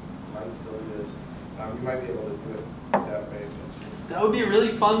York might still do this. You might be able to do it that way. That would be a really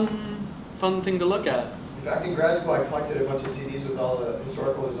fun thing to look at. In fact, in grad school, I collected a bunch of CDs with all the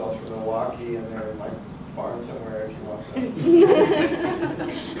historical results from Milwaukee, and they're in my barn somewhere if you want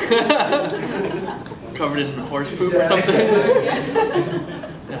them. Covered in horse poop or something?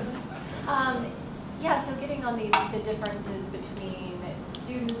 Yeah, so getting on the differences between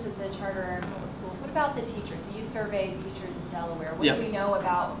students at the charter and public schools, what about the teachers? So you surveyed teachers in Delaware. What do we know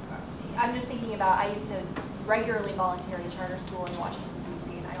about, I'm just thinking about, I used to regularly volunteer at a charter school in Washington,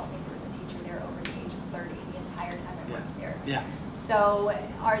 D.C., and I don't think there was a teacher there over the age of 30 the entire time I worked there. Yeah. So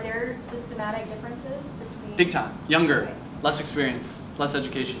are there systematic differences between? Big time. Younger, less experience, less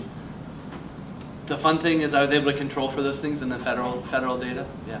education. The fun thing is I was able to control for those things in the federal data.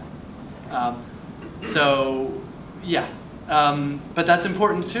 Yeah. But that's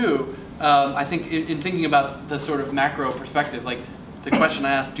important too. I think in thinking about the sort of macro perspective, like the question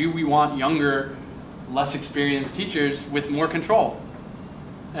I asked, do we want younger, less experienced teachers with more control?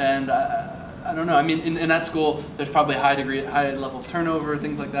 And I don't know. I mean, in that school, there's probably a high level of turnover,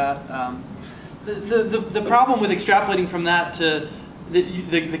 things like that. The problem with extrapolating from that to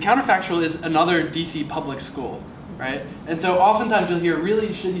the counterfactual is another DC public school, right? And so oftentimes you'll hear really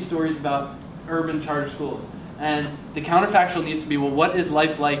shitty stories about urban charter schools. And the counterfactual needs to be, well, what is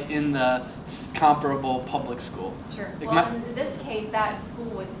life like in the comparable public school? Sure. Like well, in this case, that school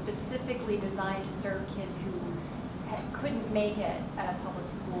was specifically designed to serve kids who couldn't make it at a public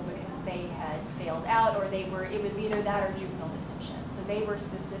school because they had failed out, or it was either that or juvenile detention. So they were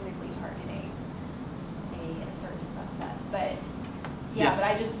specifically targeting a certain subset. But yeah, but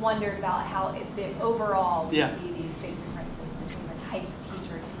I just wondered about how, if overall we see these big differences between the types of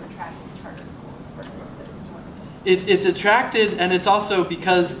teachers who are attracted to charter schools versus those who weren't. It's attracted, and it's also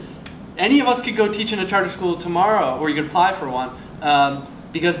because any of us could go teach in a charter school tomorrow, or you could apply for one,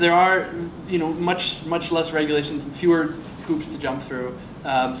 because there are, much less regulations and fewer hoops to jump through.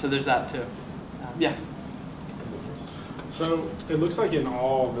 So there's that too. Yeah. So it looks like in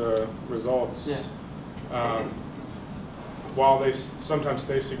all the results, while they sometimes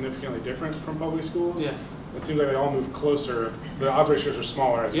stay significantly different from public schools, it seems like they all move closer. The odds ratios are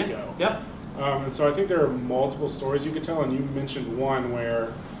smaller as you go. Yep. And so I think there are multiple stories you could tell, and you mentioned one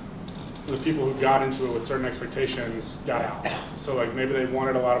where the people who got into it with certain expectations got out. So like maybe they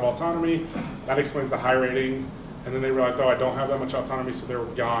wanted a lot of autonomy, that explains the high rating, and then they realized, oh, I don't have that much autonomy, so they were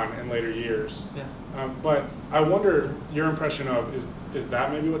gone in later years. Yeah. But I wonder your impression of, is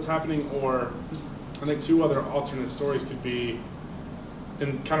that maybe what's happening, or I think two other alternate stories could be,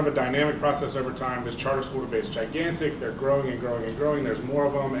 in kind of a dynamic process over time, this charter school debate is gigantic, they're growing and growing and growing, there's more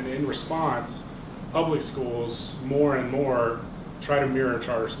of them, and in response, public schools more and more try to mirror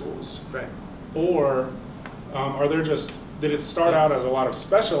charter schools. Right. Or did it start out as a lot of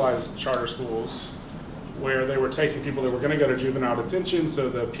specialized charter schools where they were taking people that were going to go to juvenile detention, so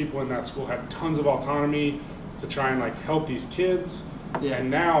the people in that school had tons of autonomy to try and help these kids. Yeah. And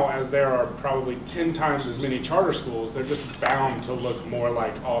now, as there are probably 10 times as many charter schools, they're just bound to look more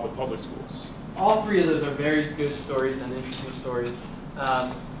like all the public schools. All three of those are very good stories and interesting stories.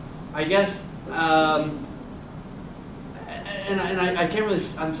 I guess, I can't really,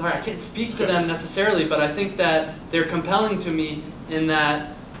 I'm sorry, I can't speak to them necessarily, but I think that they're compelling to me in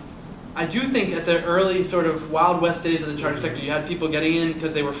that I do think at the early sort of Wild West days of the charter sector, you had people getting in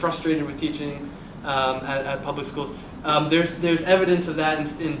because they were frustrated with teaching at public schools. There's evidence of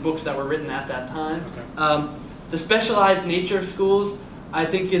that in books that were written at that time. Okay. The specialized nature of schools, I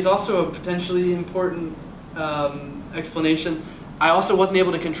think, is also a potentially important explanation. I also wasn't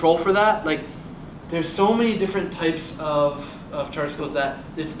able to control for that. Like, there's so many different types of charter schools that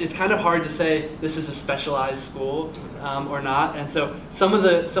it's kind of hard to say this is a specialized school or not. And so some of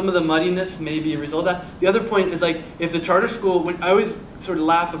the muddiness may be a result of that. The other point is, like, if the charter school, I always sort of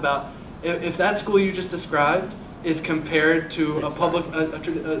laugh about if that school you just described is compared to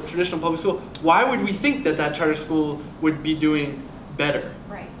a traditional public school, why would we think that charter school would be doing better?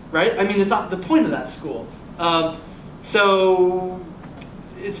 Right? I mean, it's not the point of that school. So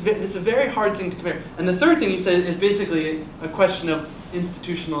it's a very hard thing to compare. And the third thing you said is basically a question of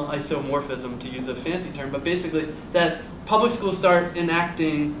institutional isomorphism, to use a fancy term, but basically that public schools start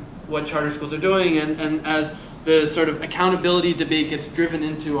enacting what charter schools are doing, and as the sort of accountability debate gets driven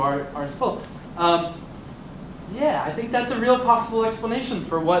into our school. Yeah, I think that's a real possible explanation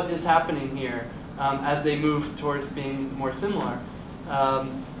for what is happening here as they move towards being more similar.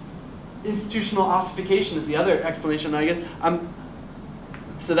 Institutional ossification is the other explanation, I guess.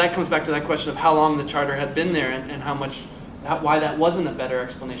 So that comes back to that question of how long the charter had been there and why that wasn't a better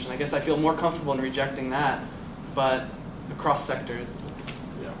explanation. I guess I feel more comfortable in rejecting that, but across sectors.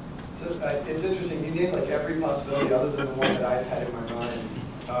 Yeah. So it's interesting, you named like every possibility other than the one that I've had in my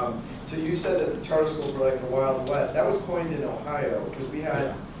mind. So you said that the charter schools were like the Wild West. That was coined in Ohio because we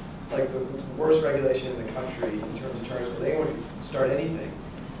had like the worst regulation in the country in terms of charter schools. Anyone could start anything.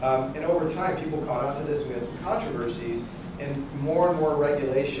 And over time, people caught on to this. We had some controversies, and more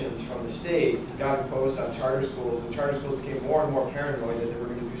regulations from the state got imposed on charter schools, and charter schools became more and more paranoid that they were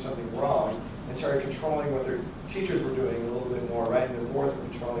going to do something wrong and started controlling what their teachers were doing a little bit more, right? And the boards were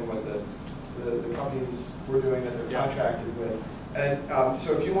controlling what the companies were doing that they're contracted with. And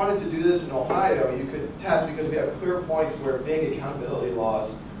so if you wanted to do this in Ohio, you could test, because we have clear points where big accountability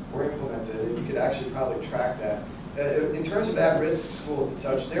laws were implemented, and you could actually probably track that. In terms of at-risk schools and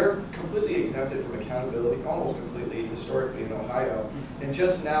such, they're completely exempted from accountability, almost completely, historically in Ohio. And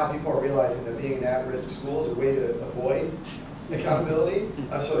just now, people are realizing that being an at-risk school is a way to avoid accountability.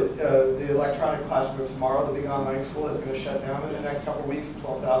 So the electronic classroom of tomorrow, the big online school that's going to shut down in the next couple of weeks,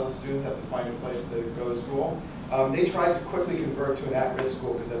 12,000 students have to find a place to go to school. They tried to quickly convert to an at-risk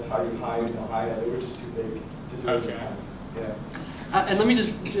school because that's how you hide in Ohio. They were just too big to do at the time. Yeah. And let me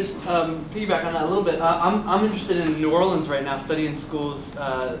just piggyback on that a little bit. I'm interested in New Orleans right now, studying schools.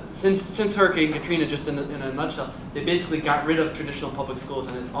 Since Hurricane Katrina, just in a nutshell, they basically got rid of traditional public schools,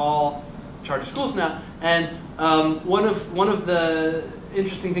 and it's all charter schools now. And one of the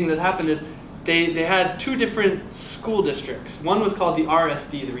interesting things that happened is they had two different school districts. One was called the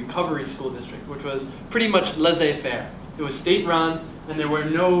RSD, the Recovery School District, which was pretty much laissez-faire. It was state-run, and there were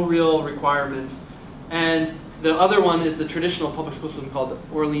no real requirements. And the other one is the traditional public school system called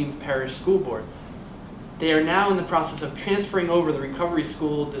the Orleans Parish School Board. They are now in the process of transferring over the Recovery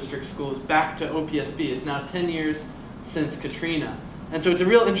School District schools back to OPSB. It's now 10 years since Katrina. And so it's a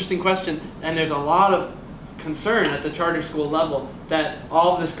real interesting question, and there's a lot of concern at the charter school level that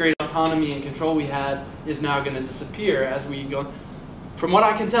all of this great autonomy and control we had is now going to disappear as we go. From what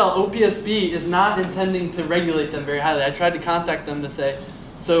I can tell, OPSB is not intending to regulate them very highly. I tried to contact them to say,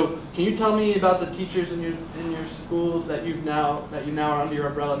 so can you tell me about the teachers in your schools that you now are under your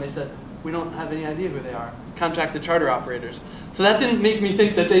umbrella? And they said, we don't have any idea who they are. Contact the charter operators. So that didn't make me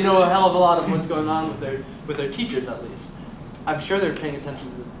think that they know a hell of a lot of what's going on with their teachers, at least. I'm sure they're paying attention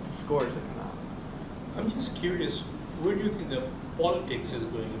to the scores that come out. I'm just curious, where do you think the politics is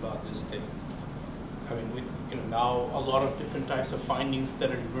going about this thing? I mean, with now a lot of different types of findings that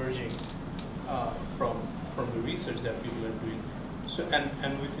are emerging from the research that people are doing. So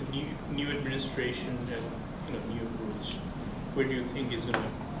and with the new administration and new approach, where do you think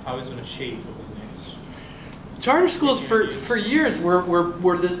how is going to shape over the next? Charter schools for years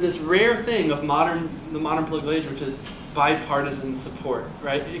were this rare thing of the modern political age, which is bipartisan support,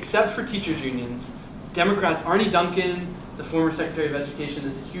 right? Except for teachers unions, Democrats. Arne Duncan, the former Secretary of Education,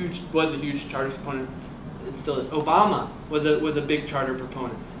 was a huge charter proponent. It still is. Obama was a big charter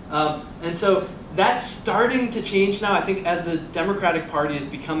proponent. And so that's starting to change now. I think as the Democratic Party is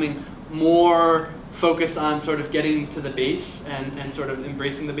becoming more focused on sort of getting to the base and sort of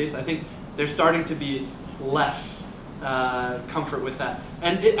embracing the base, I think there's starting to be less comfort with that.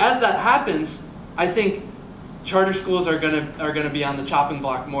 And as that happens, I think charter schools are gonna be on the chopping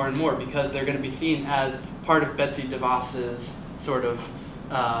block more and more because they're gonna be seen as part of Betsy DeVos's sort of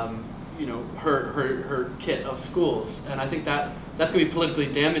her kit of schools, and I think that's going to be politically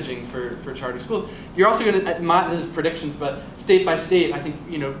damaging for charter schools. You're also going to, this is predictions, but state by state, I think,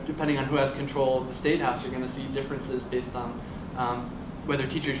 depending on who has control of the state house, you're going to see differences based on whether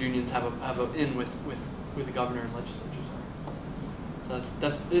teachers unions have a in with the governor and legislatures. So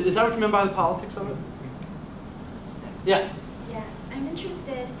is that what you meant by the politics of it? Yeah. Yeah, I'm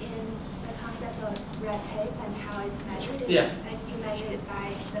interested in the concept of red tape and how it's measured. Yeah. Like you measure it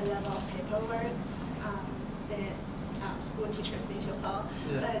by the level of paperwork the school teachers need to follow.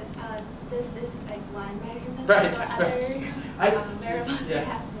 Yeah. But this is like one measurement. Right. Other variables that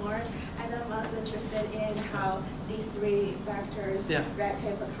have more. And I'm also interested in how these three factors, red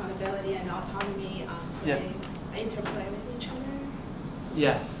tape, accountability, and autonomy, interplay with each other.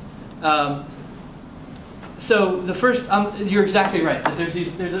 Yes. So the first, you're exactly right. That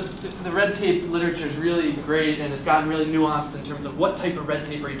the red tape literature is really great, and it's gotten really nuanced in terms of what type of red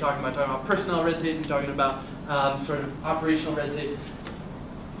tape are you talking about? Talking about personnel red tape? You're talking about sort of operational red tape.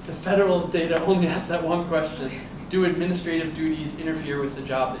 the federal data only asks that one question. Do administrative duties interfere with the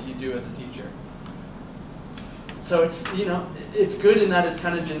job that you do as a teacher? So it's, you know, it's good in that it's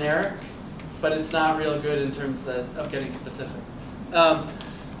kind of generic, but it's not real good in terms of getting specific.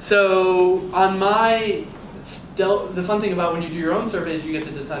 So on my, the fun thing about when you do your own surveys, you get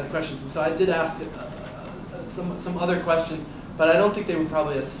to decide the questions. And so I did ask some other questions, but I don't think they were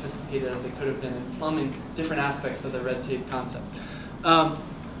probably as sophisticated as they could have been in plumbing different aspects of the red tape concept.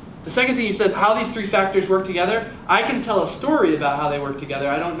 The second thing you said, how these three factors work together, I can tell a story about how they work together.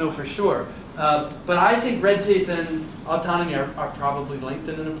 I don't know for sure. But I think red tape and autonomy are probably linked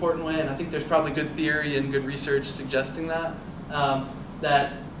in an important way, and I think there's probably good theory and good research suggesting that.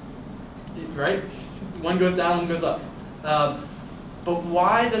 Right? One goes down, one goes up. But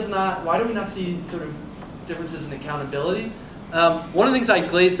why do we not see sort of differences in accountability? One of the things I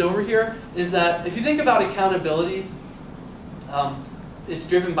glazed over here is that if you think about accountability, it's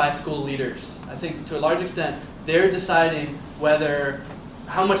driven by school leaders. I think to a large extent, they're deciding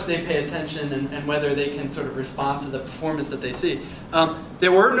how much they pay attention and whether they can sort of respond to the performance that they see.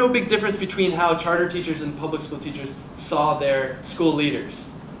 There were no big difference between how charter teachers and public school teachers saw their school leaders.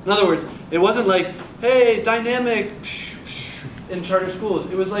 In other words, it wasn't like, hey, dynamic in charter schools.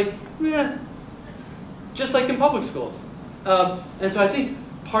 It was like, yeah, just like in public schools. And so I think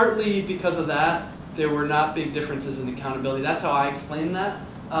partly because of that, there were not big differences in accountability. That's how I explain that.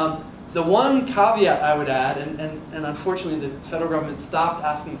 The one caveat I would add, and unfortunately the federal government stopped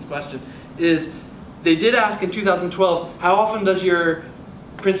asking this question, is they did ask in 2012, how often does your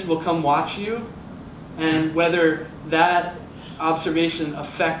principal come watch you? And whether that observation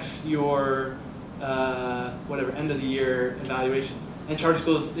affects your whatever end of the year evaluation. In charter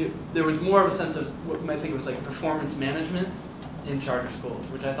schools, there was more of a sense of what you might think of as like performance management in charter schools,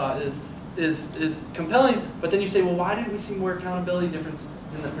 which I thought is compelling. But then you say, well, why didn't we see more accountability difference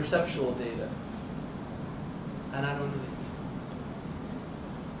in the perceptual data? And I don't know.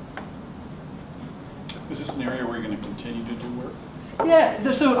 Is this an area where you're going to continue to do work?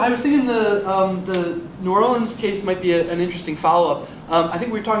 Yeah, so I was thinking the New Orleans case might be an interesting follow-up. I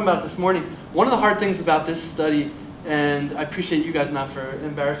think we were talking about it this morning. One of the hard things about this study, and I appreciate you guys not for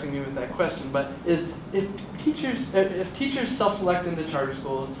embarrassing me with that question, but is if teachers self-select into charter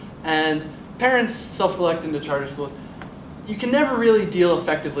schools and parents self-select into charter schools, you can never really deal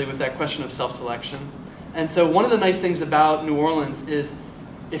effectively with that question of self-selection. And so one of the nice things about New Orleans is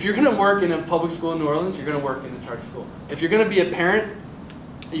if you're going to work in a public school in New Orleans, you're going to work in a charter school. If you're going to be a parent,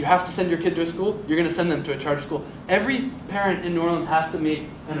 you have to send your kid to a school, you're going to send them to a charter school. Every parent in New Orleans has to make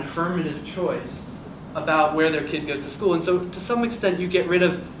an affirmative choice about where their kid goes to school. And so to some extent, you get rid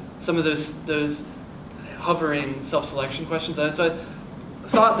of some of those hovering self-selection questions. And so I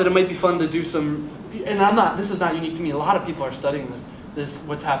thought that it might be fun to do some, and this is not unique to me, a lot of people are studying this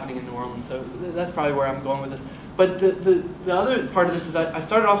what's happening in New Orleans. So that's probably where I'm going with this. But the other part of this is I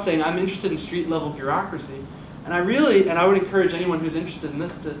started off saying I'm interested in street level bureaucracy. And I would encourage anyone who's interested in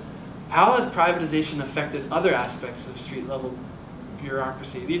this how has privatization affected other aspects of street level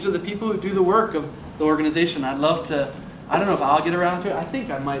bureaucracy? These are the people who do the work of the organization. I'd love to, I don't know if I'll get around to it. I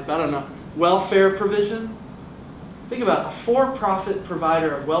think I might, but I don't know. Welfare provision. Think about it, a for-profit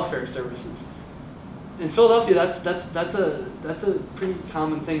provider of welfare services. In Philadelphia, that's a pretty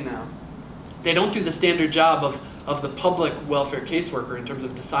common thing now. They don't do the standard job of the public welfare caseworker in terms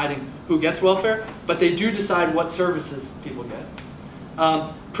of deciding who gets welfare, but they do decide what services people get.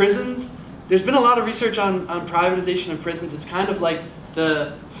 Prisons, there's been a lot of research on privatization of prisons. It's kind of like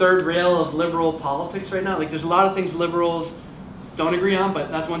the third rail of liberal politics right now. Like there's a lot of things liberals don't agree on,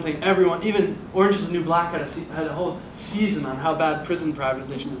 but that's one thing everyone, even Orange is the New Black had a whole season on how bad prison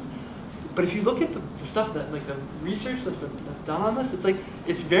privatization is. But if you look at the stuff that, like the research that's done on this,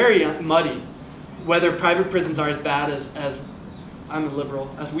 it's very muddy whether private prisons are as bad as I'm a liberal,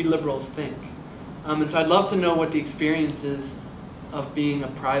 as we liberals think. And so I'd love to know what the experience is of being a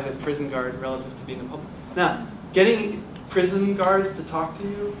private prison guard relative to being a public. Now, getting prison guards to talk to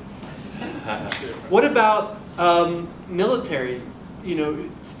you. What about military? You know,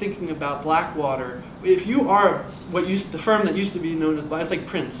 thinking about Blackwater. If you are the firm that used to be known as, it's like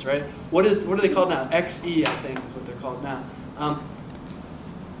Prince, right? What are they called now? XE, I think, is what they're called now.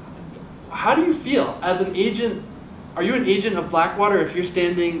 How do you feel as an agent? Are you an agent of Blackwater if you're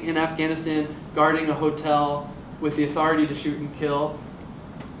standing in Afghanistan guarding a hotel with the authority to shoot and kill?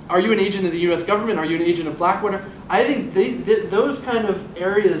 Are you an agent of the U.S. government? Are you an agent of Blackwater? I think those kind of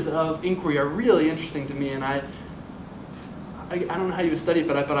areas of inquiry are really interesting to me, and I don't know how you would study it,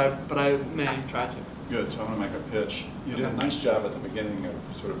 but I may try to. Good, so I want to make a pitch. You did a nice job at the beginning of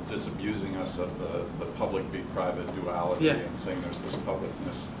sort of disabusing us of the public v. private duality and saying there's this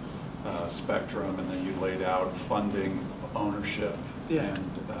publicness spectrum, and then you laid out funding, ownership, and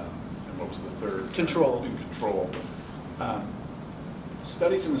what was the third? Control. And control.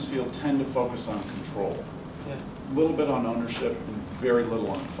 Studies in this field tend to focus on control. A little bit on ownership and very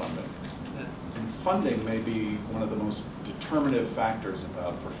little on funding. And funding may be one of the most determinative factors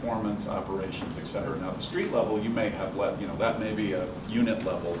about performance, operations, et cetera. Now, at the street level, you may have that may be a unit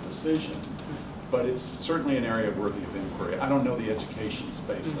level decision, but it's certainly an area worthy of inquiry. I don't know the education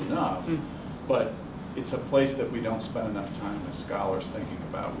space enough, but it's a place that we don't spend enough time as scholars thinking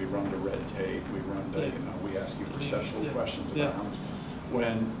about. We run to red tape, we run to, we ask you perceptual questions about how much,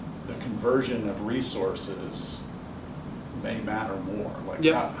 when the conversion of resources may matter more. Like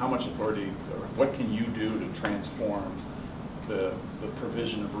how much authority, or what can you do to transform the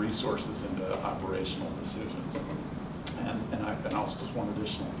provision of resources into operational decisions? And also just one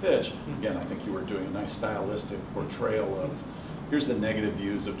additional pitch. Again, I think you were doing a nice stylistic portrayal of here's the negative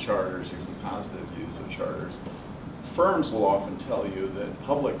views of charters, here's the positive views of charters. Firms will often tell you that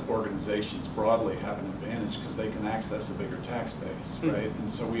public organizations broadly have an advantage because they can access a bigger tax base, right?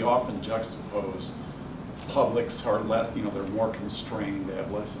 And so we often juxtapose publics are less, they're more constrained, they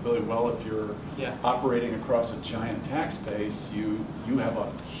have less ability. Well, if you're operating across a giant tax base, you have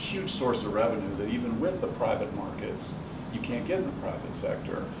a huge source of revenue that even with the private markets, you can't get in the private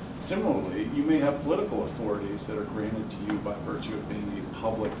sector. Similarly, you may have political authorities that are granted to you by virtue of being a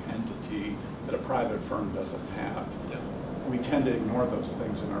public entity that a private firm doesn't have. We tend to ignore those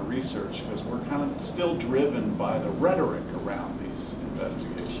things in our research because we're kind of still driven by the rhetoric around these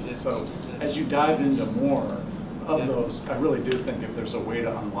investigations. So as you dive into more of those, I really do think if there's a way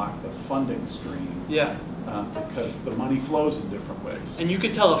to unlock the funding stream, because the money flows in different ways. And you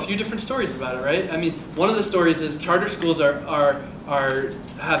could tell a few different stories about it, right? I mean, one of the stories is charter schools have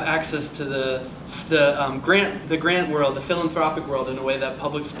access to the grant world, the philanthropic world, in a way that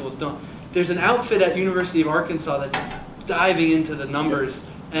public schools don't. There's an outfit at University of Arkansas that's diving into the numbers,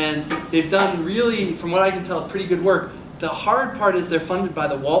 and they've done really, from what I can tell, pretty good work. The hard part is they're funded by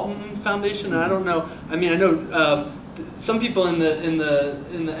the Walton Foundation, and I don't know. I mean, I know some people in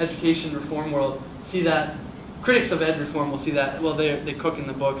the education reform world see that. Critics of ed reform will see that. Well, they cook in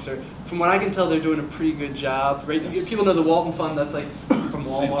the books, or from what I can tell, they're doing a pretty good job. Right? People know the Walton Fund. That's like from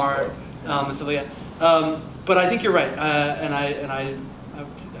Walmart and stuff like that. But I think you're right, and I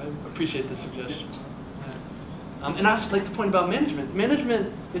appreciate the suggestion. And I also like the point about management.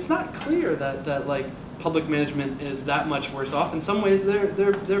 Management, it's not clear that like public management is that much worse off. In some ways,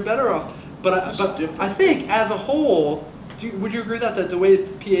 they're better off. But I think as a whole, would you agree that the way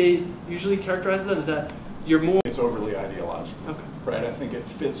PA usually characterizes them is that you're more? It's overly ideological, right? I think it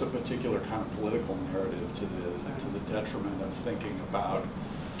fits a particular kind of political narrative to the detriment of thinking about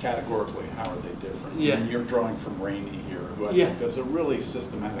categorically how are they different. And you're drawing from Rainey here, who I think does a really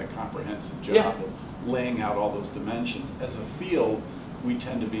systematic, comprehensive job of laying out all those dimensions. As a field, we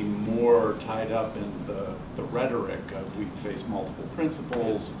tend to be more tied up in the rhetoric of we face multiple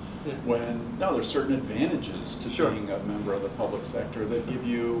principles, when no, there's certain advantages to being a member of the public sector that give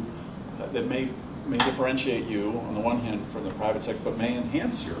you, that may differentiate you on the one hand from the private sector, but may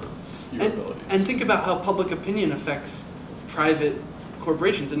enhance your abilities. And think about how public opinion affects private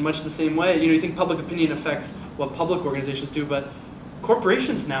corporations in much the same way. You think public opinion affects what public organizations do, but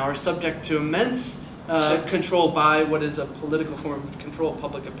corporations now are subject to immense control by what is a political form of control,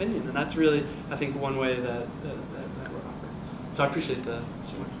 public opinion, and that's really, I think, one way that we're operating. So I appreciate the.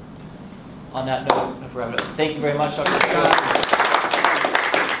 On that note, thank you very much, Dr.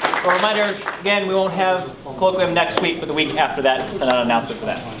 A reminder, again, we won't have Colloquium next week, but the week after that, send out an announcement for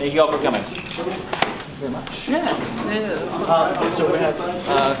that. Thank you all for coming. Thank you very much. So we have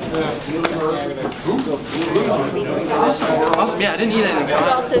awesome. Yeah, I didn't eat anything. Who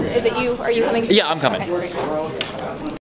else is it you? Are you coming? Yeah, I'm coming. Okay, great.